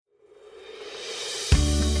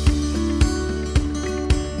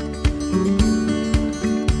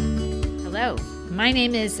My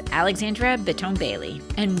name is Alexandra Baton-Bailey,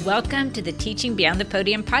 and welcome to the Teaching Beyond the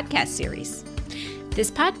Podium podcast series.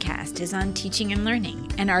 This podcast is on teaching and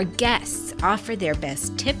learning, and our guests offer their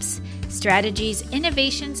best tips, strategies,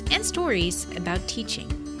 innovations, and stories about teaching.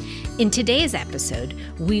 In today's episode,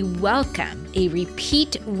 we welcome a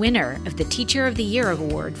repeat winner of the Teacher of the Year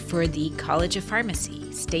Award for the College of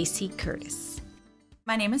Pharmacy, Stacy Curtis.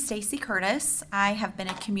 My name is Stacy Curtis. I have been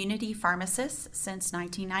a community pharmacist since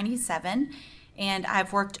 1997, and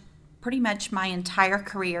I've worked pretty much my entire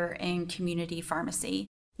career in community pharmacy.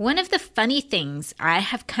 One of the funny things I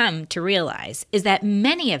have come to realize is that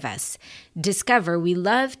many of us discover we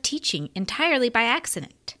love teaching entirely by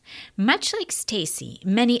accident. Much like Stacy,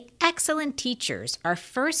 many excellent teachers are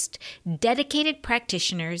first dedicated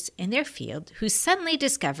practitioners in their field who suddenly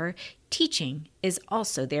discover teaching is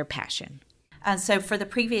also their passion. So for the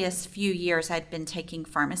previous few years, I'd been taking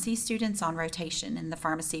pharmacy students on rotation in the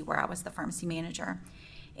pharmacy where I was the pharmacy manager.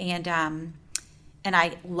 And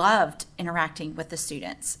I loved interacting with the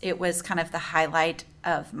students. It was kind of the highlight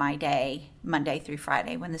of my day, Monday through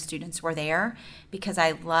Friday, when the students were there, because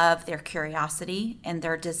I love their curiosity and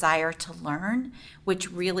their desire to learn,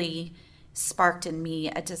 which really sparked in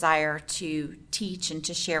me a desire to teach and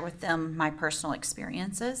to share with them my personal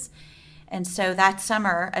experiences. And so that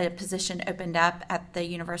summer, a position opened up at the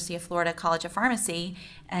University of Florida College of Pharmacy,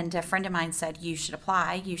 and a friend of mine said, "You should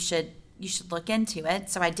apply. You should look into it."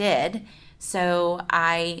 So I did. So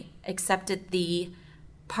I accepted the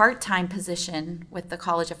part-time position with the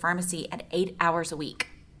College of Pharmacy at 8 hours a week.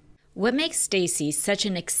 What makes Stacy such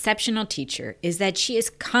an exceptional teacher is that she is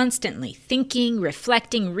constantly thinking,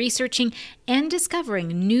 reflecting, researching, and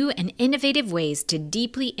discovering new and innovative ways to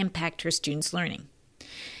deeply impact her students' learning.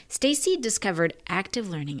 Stacy discovered active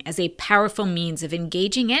learning as a powerful means of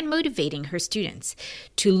engaging and motivating her students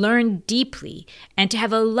to learn deeply and to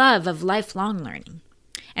have a love of lifelong learning.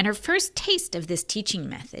 And her first taste of this teaching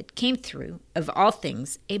method came through, of all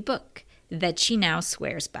things, a book that she now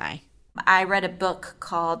swears by. I read a book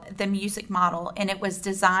called The Music Model, and it was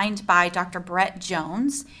designed by Dr. Brett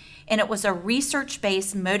Jones, and it was a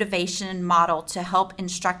research-based motivation model to help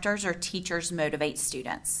instructors or teachers motivate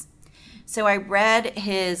students. So I read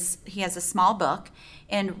he has a small book,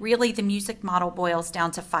 and really the music model boils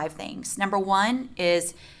down to 5 things. Number 1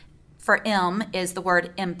 is, for M, is the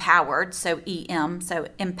word empowered, so EM, so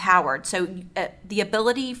empowered. So the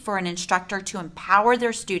ability for an instructor to empower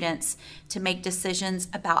their students to make decisions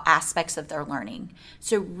about aspects of their learning.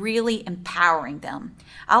 So really empowering them.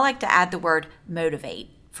 I like to add the word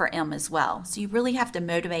motivate for M as well. So you really have to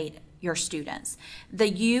motivate your students. The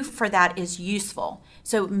U for that is useful.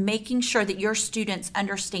 So making sure that your students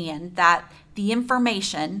understand that the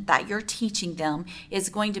information that you're teaching them is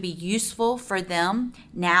going to be useful for them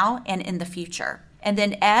now and in the future. And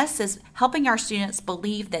then S is helping our students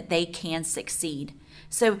believe that they can succeed.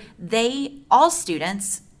 So all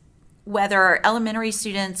students, whether elementary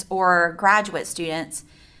students or graduate students,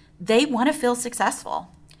 they want to feel successful.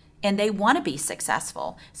 And they want to be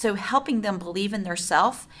successful. So helping them believe in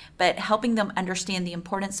themselves, but helping them understand the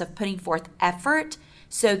importance of putting forth effort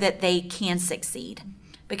so that they can succeed.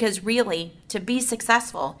 Because really, to be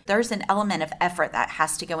successful, there's an element of effort that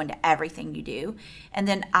has to go into everything you do. And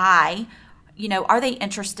then are they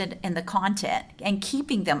interested in the content and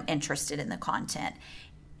keeping them interested in the content?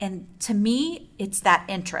 And to me, it's that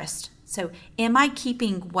interest. So am I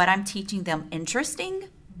keeping what I'm teaching them interesting?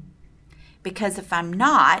 Because if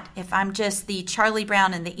I'm just the Charlie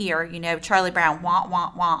Brown in the ear, Charlie Brown, wah,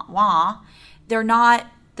 wah, wah, wah, there's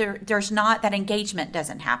not, that engagement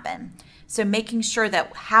doesn't happen. So making sure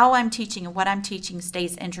that how I'm teaching and what I'm teaching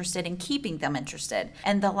stays interested and keeping them interested.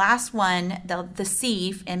 And the last one, the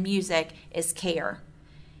C in music, is care.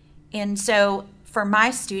 And so for my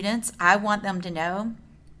students, I want them to know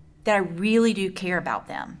that I really do care about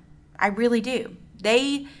them. I really do.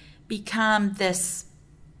 They become this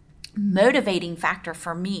motivating factor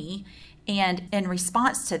for me, and in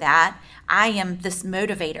response to that, I am this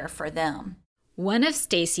motivator for them. One of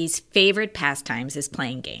Stacy's favorite pastimes is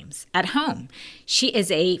playing games. At home, she is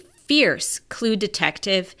a fierce clue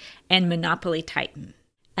detective and Monopoly titan.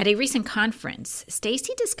 At a recent conference,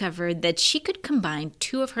 Stacy discovered that she could combine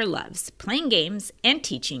 2 of her loves, playing games and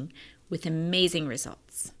teaching, with amazing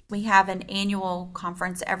results. We have an annual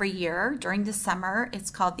conference every year during the summer.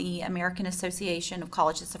 It's called the American Association of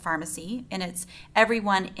Colleges of Pharmacy, and it's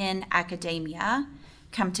everyone in academia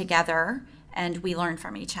come together and we learn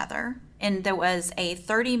from each other. And there was a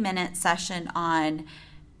 30-minute session on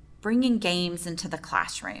bringing games into the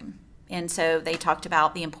classroom. And so they talked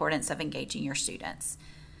about the importance of engaging your students.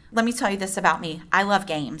 Let me tell you this about me. I love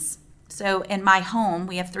games. So in my home,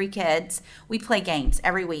 we have 3 kids. We play games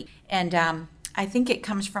every week. And I think it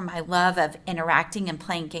comes from my love of interacting and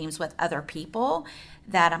playing games with other people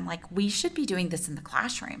that I'm like, we should be doing this in the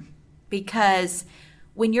classroom. Because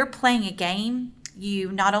when you're playing a game,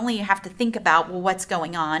 you not only have to think about, well, what's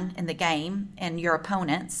going on in the game and your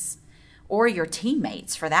opponents or your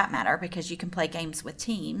teammates for that matter, because you can play games with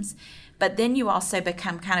teams, but then you also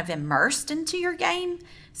become kind of immersed into your game.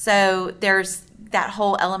 So there's that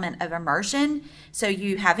whole element of immersion. So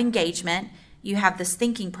you have engagement, you have this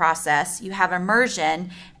thinking process, you have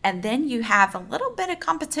immersion, and then you have a little bit of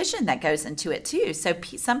competition that goes into it too. So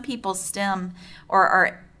some people STEM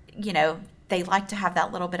or they like to have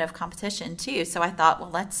that little bit of competition too. So I thought,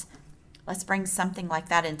 well, let's bring something like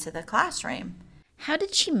that into the classroom. How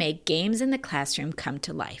did she make games in the classroom come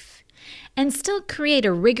to life and still create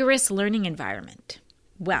a rigorous learning environment?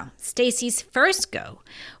 Well, Stacy's first go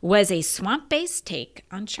was a swamp-based take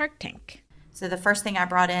on Shark Tank. So the first thing I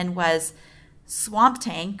brought in was Swamp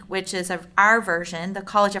Tank, which is our version, the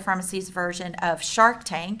College of Pharmacy's version of Shark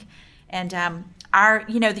Tank. And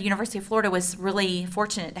the University of Florida was really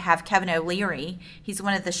fortunate to have Kevin O'Leary. He's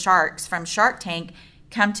one of the sharks from Shark Tank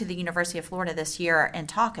come to the University of Florida this year and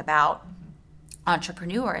talk about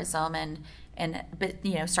entrepreneurism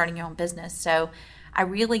and starting your own business. So I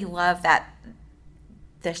really love that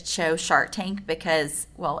the show Shark Tank because,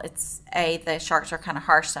 well, the sharks are kind of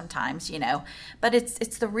harsh sometimes, but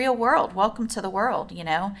it's the real world. Welcome to the world,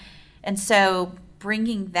 And so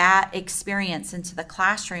bringing that experience into the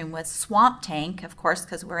classroom with Swamp Tank, of course,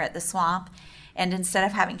 because we're at the swamp, and instead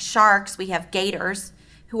of having sharks, we have gators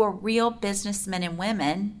who are real businessmen and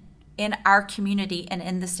women in our community and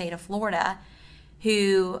in the state of Florida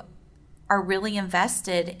who are really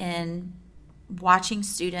invested in watching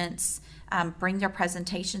students bring their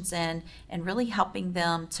presentations in and really helping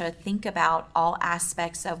them to think about all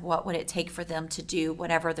aspects of what would it take for them to do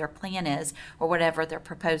whatever their plan is or whatever their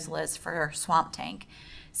proposal is for Swamp Tank.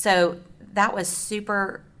 So that was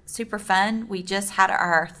super, super fun. We just had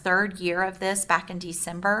our 3rd year of this back in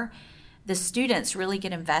December. The students really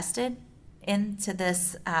get invested into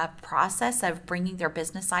this process of bringing their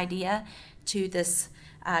business idea to this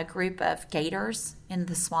group of gators in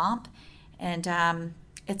the swamp. And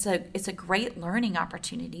it's a great learning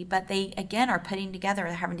opportunity, but they, again, are putting together,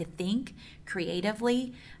 they're having to think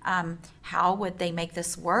creatively. How would they make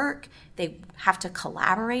this work? They have to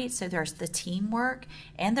collaborate, so there's the teamwork,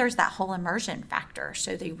 and there's that whole immersion factor.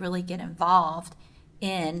 So they really get involved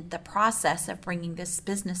in the process of bringing this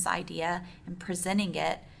business idea and presenting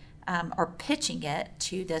it or pitching it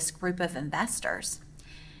to this group of investors.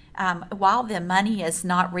 While the money is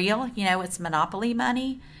not real, it's monopoly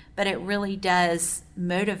money, but it really does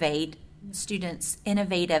motivate students'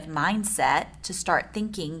 innovative mindset to start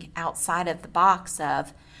thinking outside of the box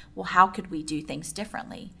of, well, how could we do things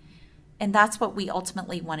differently? And that's what we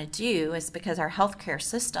ultimately want to do, is because our healthcare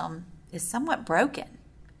system is somewhat broken.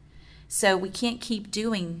 So we can't keep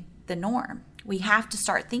doing the norm. We have to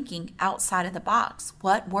start thinking outside of the box.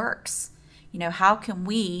 What works? How can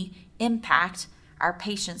we impact our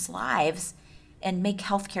patients' lives and make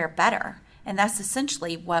healthcare better? And that's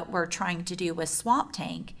essentially what we're trying to do with Swamp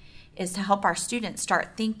Tank, is to help our students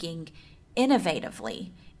start thinking innovatively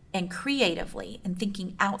and creatively and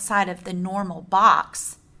thinking outside of the normal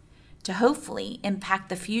box to hopefully impact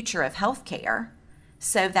the future of healthcare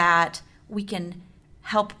so that we can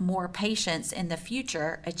help more patients in the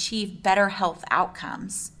future achieve better health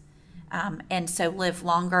outcomes and so live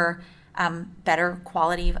longer, better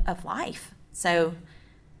quality of life. So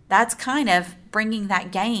that's kind of bringing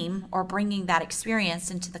that game or bringing that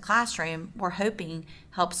experience into the classroom, we're hoping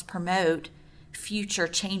helps promote future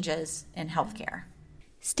changes in healthcare.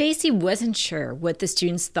 Stacy wasn't sure what the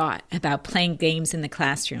students thought about playing games in the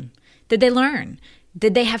classroom. Did they learn?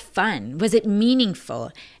 Did they have fun? Was it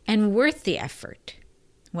meaningful and worth the effort?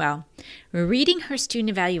 Well, reading her student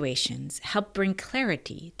evaluations helped bring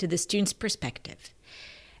clarity to the students' perspective.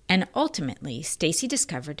 And ultimately, Stacy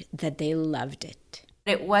discovered that they loved it.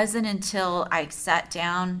 It wasn't until I sat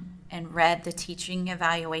down and read the teaching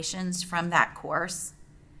evaluations from that course,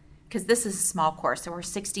 because this is a small course, there were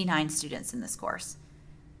 69 students in this course,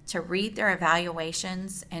 to read their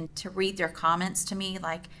evaluations and to read their comments to me,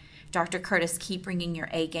 like, Dr. Curtis, keep bringing your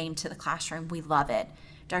A game to the classroom. We love it.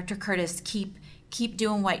 Dr. Curtis, keep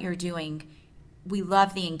doing what you're doing. We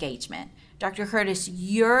love the engagement. Dr. Curtis,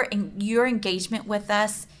 your engagement with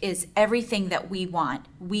us is everything that we want.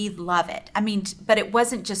 We love it. But it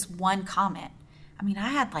wasn't just one comment. I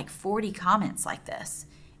had like 40 comments like this.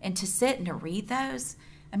 And to sit and to read those,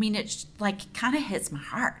 it kind of hits my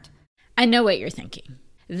heart. I know what you're thinking.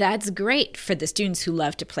 That's great for the students who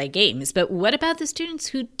love to play games, but what about the students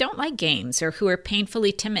who don't like games or who are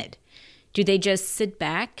painfully timid? Do they just sit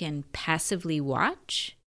back and passively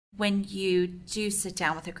watch? When you do sit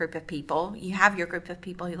down with a group of people, you have your group of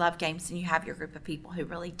people who love games and you have your group of people who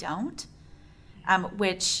really don't,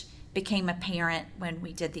 which became apparent when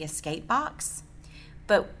we did the escape box.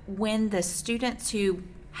 But when the students who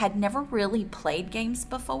had never really played games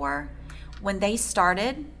before, when they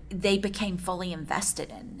started, they became fully invested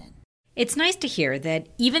in it. It's nice to hear that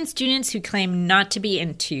even students who claim not to be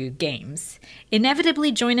into games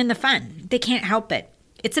inevitably join in the fun. They can't help it.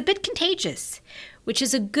 It's a bit contagious, which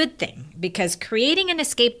is a good thing because creating an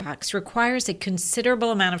escape box requires a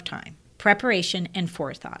considerable amount of time, preparation, and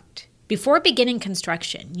forethought. Before beginning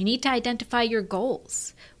construction, you need to identify your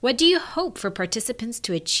goals. What do you hope for participants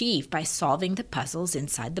to achieve by solving the puzzles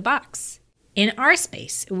inside the box? In our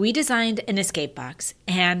space, we designed an escape box,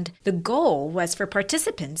 and the goal was for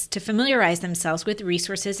participants to familiarize themselves with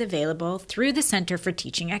resources available through the Center for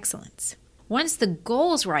Teaching Excellence. Once the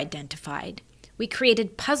goals were identified, we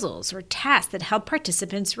created puzzles or tasks that help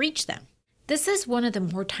participants reach them. This is one of the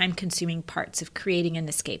more time-consuming parts of creating an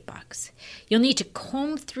escape box. You'll need to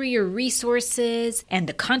comb through your resources and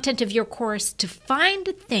the content of your course to find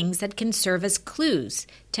things that can serve as clues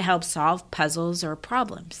to help solve puzzles or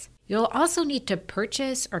problems. You'll also need to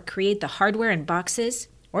purchase or create the hardware and boxes,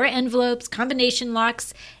 or envelopes, combination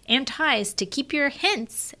locks, and ties to keep your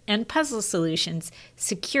hints and puzzle solutions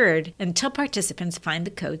secured until participants find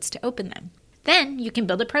the codes to open them. Then you can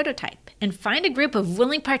build a prototype and find a group of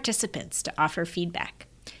willing participants to offer feedback.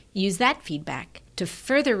 Use that feedback to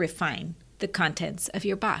further refine the contents of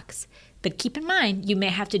your box. But keep in mind, you may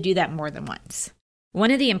have to do that more than once.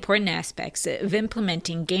 One of the important aspects of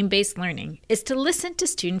implementing game-based learning is to listen to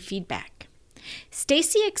student feedback.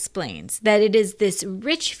 Stacy explains that it is this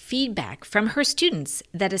rich feedback from her students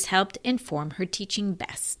that has helped inform her teaching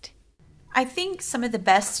best. I think some of the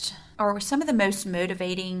best or some of the most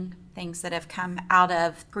motivating things that have come out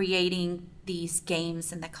of creating these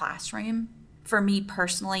games in the classroom, for me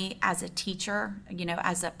personally as a teacher,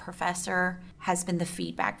 as a professor, has been the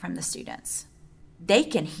feedback from the students. They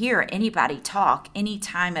can hear anybody talk any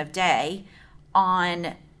time of day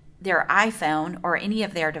on their iPhone or any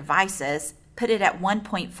of their devices, put it at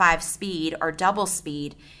 1.5 speed or double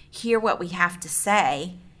speed, hear what we have to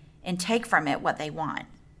say, and take from it what they want.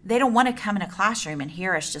 They don't want to come in a classroom and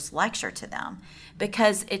hear us just lecture to them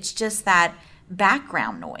because it's just that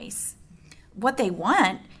background noise. What they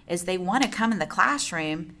want is they want to come in the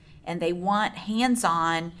classroom and they want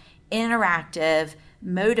hands-on, interactive,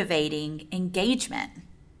 motivating engagement.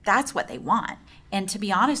 That's what they want. And to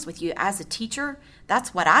be honest with you, as a teacher,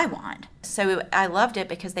 that's what I want. So I loved it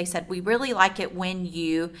because they said, we really like it when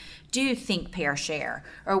you do think, pair, share,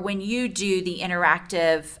 or when you do the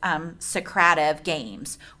interactive Socrative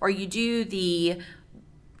games, or you do the,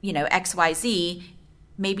 XYZ,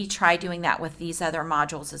 maybe try doing that with these other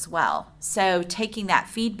modules as well. So taking that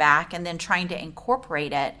feedback and then trying to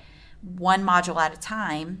incorporate it one module at a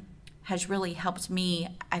time has really helped me,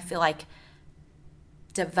 I feel like,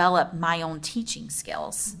 develop my own teaching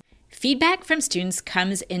skills. Feedback from students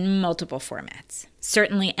comes in multiple formats.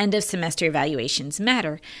 Certainly, end-of-semester evaluations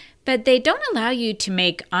matter, but they don't allow you to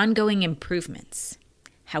make ongoing improvements.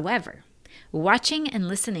 However, watching and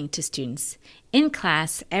listening to students in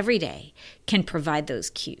class every day can provide those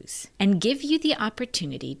cues and give you the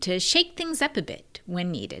opportunity to shake things up a bit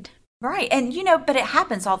when needed. Right. And, but it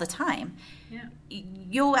happens all the time. Yeah.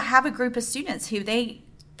 You'll have a group of students who they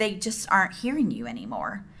just aren't hearing you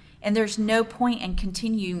anymore. And there's no point in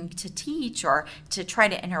continuing to teach or to try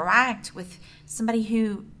to interact with somebody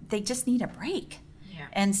who they just need a break. Yeah.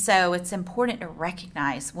 And so it's important to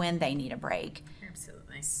recognize when they need a break.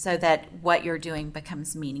 Absolutely. So that what you're doing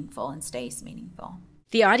becomes meaningful and stays meaningful.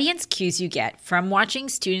 The audience cues you get from watching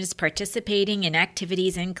students participating in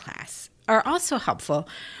activities in class are also helpful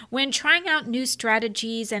when trying out new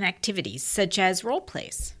strategies and activities such as role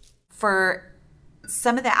plays. For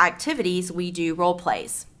some of the activities, we do role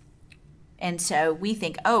plays. And so we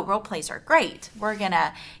think, role plays are great. We're going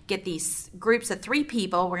to get these groups of 3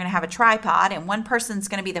 people. We're going to have a tripod, and one person's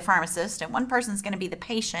going to be the pharmacist, and one person's going to be the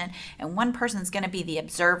patient, and one person's going to be the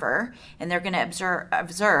observer. And they're going to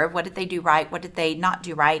observe what did they do right, what did they not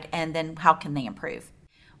do right, and then how can they improve.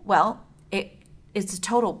 Well, it's a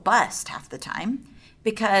total bust half the time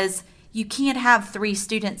because you can't have 3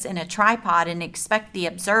 students in a tripod and expect the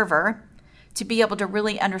observer to be able to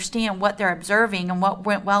really understand what they're observing and what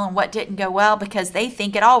went well and what didn't go well because they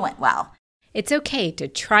think it all went well. It's okay to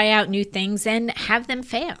try out new things and have them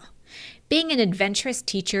fail. Being an adventurous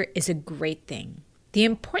teacher is a great thing. The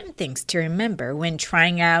important things to remember when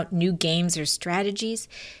trying out new games or strategies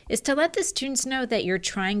is to let the students know that you're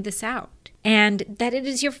trying this out and that it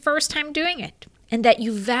is your first time doing it and that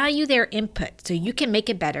you value their input so you can make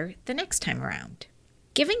it better the next time around.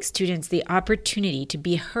 Giving students the opportunity to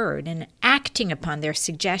be heard and acting upon their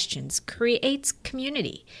suggestions creates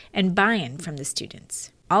community and buy-in from the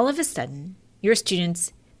students. All of a sudden, your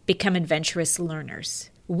students become adventurous learners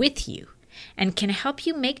with you and can help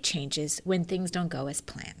you make changes when things don't go as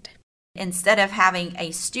planned. Instead of having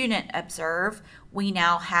a student observe, we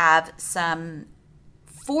now have some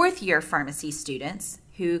fourth-year pharmacy students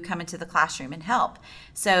who come into the classroom and help.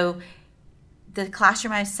 So the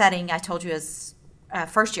classroom I was setting, I told you, is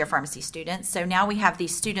first-year pharmacy students. So now we have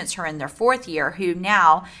these students who are in their fourth year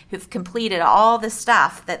who've completed all the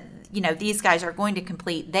stuff that these guys are going to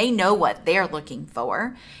complete. They know what they're looking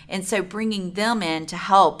for. And so bringing them in to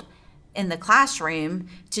help in the classroom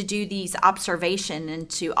to do these observation and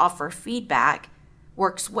to offer feedback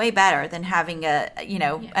works way better than having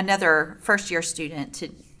another first year student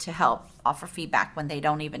to help offer feedback when they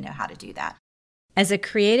don't even know how to do that. As a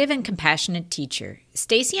creative and compassionate teacher,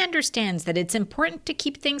 Stacy understands that it's important to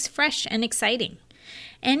keep things fresh and exciting.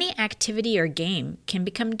 Any activity or game can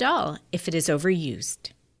become dull if it is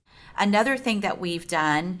overused. Another thing that we've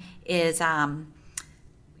done is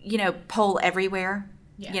Poll Everywhere.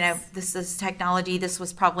 Yes. This is technology. This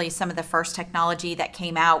was probably some of the first technology that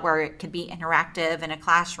came out where it could be interactive in a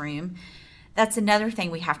classroom. That's another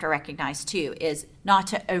thing we have to recognize too, is not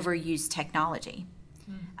to overuse technology.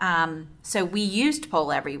 So we used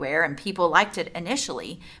Poll Everywhere and people liked it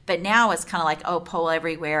initially, but now it's kind of like, Poll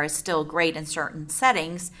Everywhere is still great in certain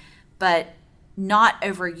settings, but not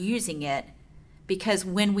overusing it, because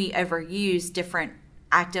when we overuse different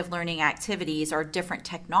active learning activities or different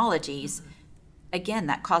technologies, again,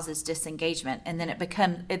 that causes disengagement, and then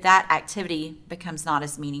that activity becomes not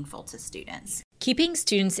as meaningful to students. Keeping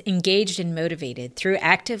students engaged and motivated through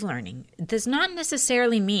active learning does not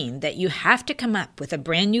necessarily mean that you have to come up with a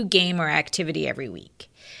brand new game or activity every week.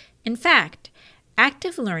 In fact,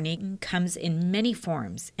 active learning comes in many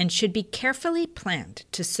forms and should be carefully planned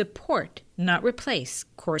to support, not replace,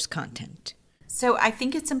 course content. So I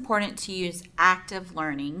think it's important to use active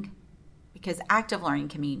learning, because active learning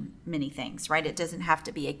can mean many things, right? It doesn't have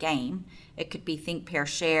to be a game. It could be think, pair,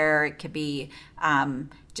 share. It could be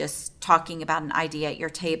just talking about an idea at your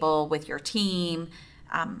table with your team.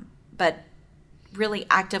 But really,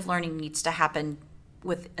 active learning needs to happen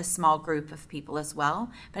with a small group of people as well.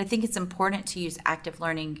 But I think it's important to use active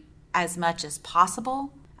learning as much as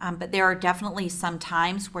possible. But there are definitely some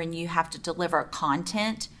times when you have to deliver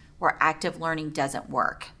content where active learning doesn't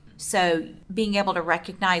work. So being able to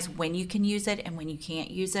recognize when you can use it and when you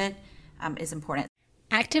can't use it is important.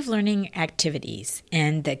 Active learning activities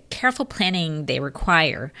and the careful planning they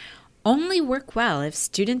require only work well if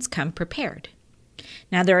students come prepared.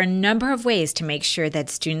 Now, there are a number of ways to make sure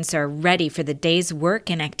that students are ready for the day's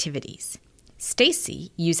work and activities.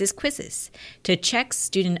 Stacy uses quizzes to check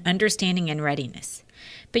student understanding and readiness,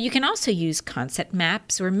 but you can also use concept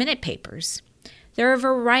maps or minute papers. There are a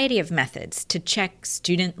variety of methods to check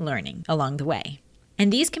student learning along the way,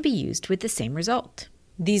 and these can be used with the same result.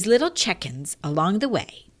 These little check-ins along the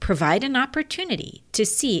way provide an opportunity to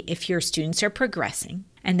see if your students are progressing,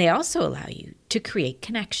 and they also allow you to create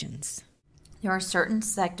connections. There are certain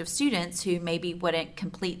select of students who maybe wouldn't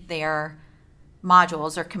complete their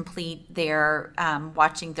modules or complete their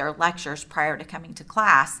watching their lectures prior to coming to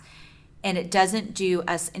class, and it doesn't do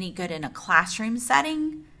us any good in a classroom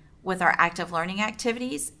setting with our active learning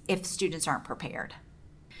activities if students aren't prepared.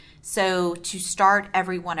 So to start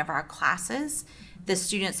every one of our classes, the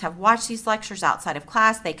students have watched these lectures outside of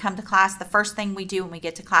class. They come to class. The first thing we do when we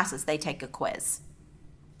get to class is they take a quiz.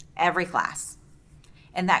 Every class.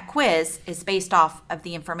 And that quiz is based off of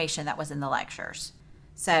the information that was in the lectures.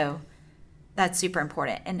 So that's super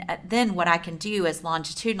important. And then what I can do is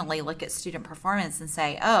longitudinally look at student performance and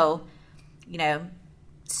say,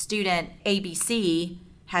 student ABC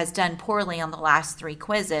has done poorly on the last 3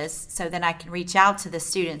 quizzes. So then I can reach out to the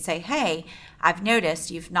student and say, hey, I've noticed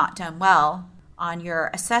you've not done well on your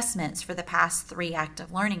assessments for the past 3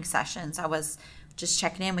 active learning sessions. I was just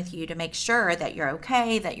checking in with you to make sure that you're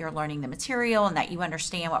okay, that you're learning the material, and that you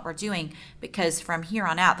understand what we're doing, because from here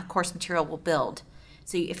on out, the course material will build.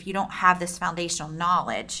 So if you don't have this foundational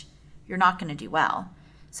knowledge, you're not going to do well.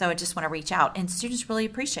 So I just want to reach out, and students really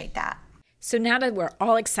appreciate that. So now that we're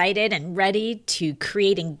all excited and ready to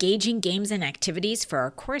create engaging games and activities for our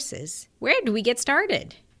courses, where do we get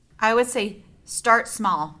started? I would say start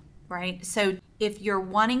small, right? So if you're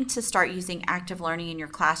wanting to start using active learning in your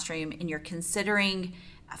classroom and you're considering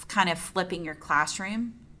kind of flipping your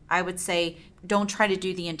classroom, I would say don't try to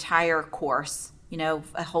do the entire course,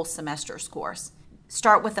 a whole semester's course.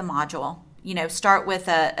 Start with a module, start with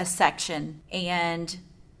a section, and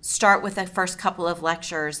start with the first couple of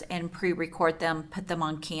lectures and pre-record them, put them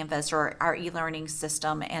on Canvas or our e-learning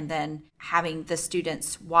system, and then having the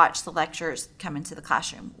students watch the lectures come into the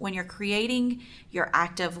classroom. When you're creating your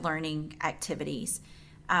active learning activities,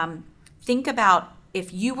 think about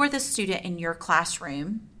if you were the student in your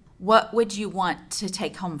classroom, what would you want to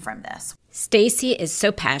take home from this? Stacy is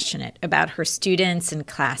so passionate about her students and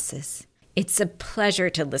classes. It's a pleasure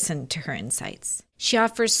to listen to her insights. She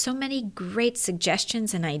offers so many great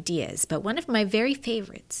suggestions and ideas, but one of my very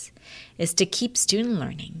favorites is to keep student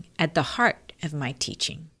learning at the heart of my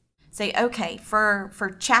teaching. Say, okay,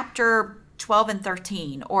 for chapter 12 and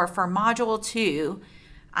 13, or for module 2,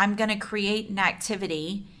 I'm going to create an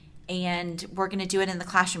activity and we're going to do it in the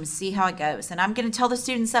classroom and see how it goes. And I'm going to tell the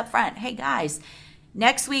students up front, hey guys,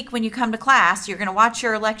 next week when you come to class, you're going to watch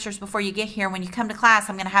your lectures before you get here. When you come to class,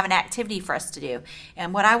 I'm going to have an activity for us to do.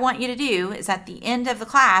 And what I want you to do is at the end of the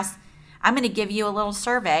class, I'm going to give you a little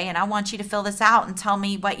survey and I want you to fill this out and tell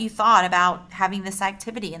me what you thought about having this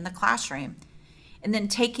activity in the classroom. And then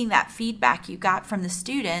taking that feedback you got from the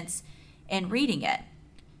students and reading it.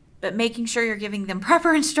 But making sure you're giving them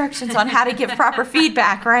proper instructions on how to give proper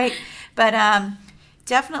feedback, right? But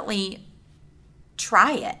definitely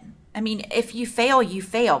try it. I mean, if you fail, you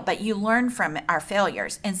fail, but you learn from our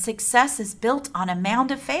failures. And success is built on a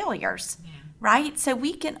mound of failures, right? So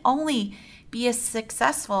we can only be as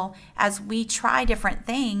successful as we try different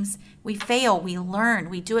things. We fail, we learn,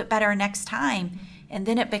 we do it better next time. And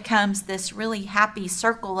then it becomes this really happy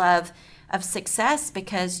circle of success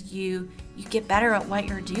because you get better at what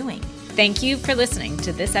you're doing. Thank you for listening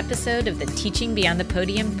to this episode of the Teaching Beyond the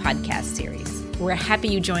Podium podcast series. We're happy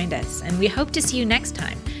you joined us, and we hope to see you next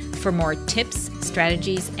time for more tips,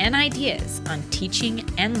 strategies, and ideas on teaching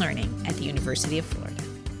and learning at the University of Florida.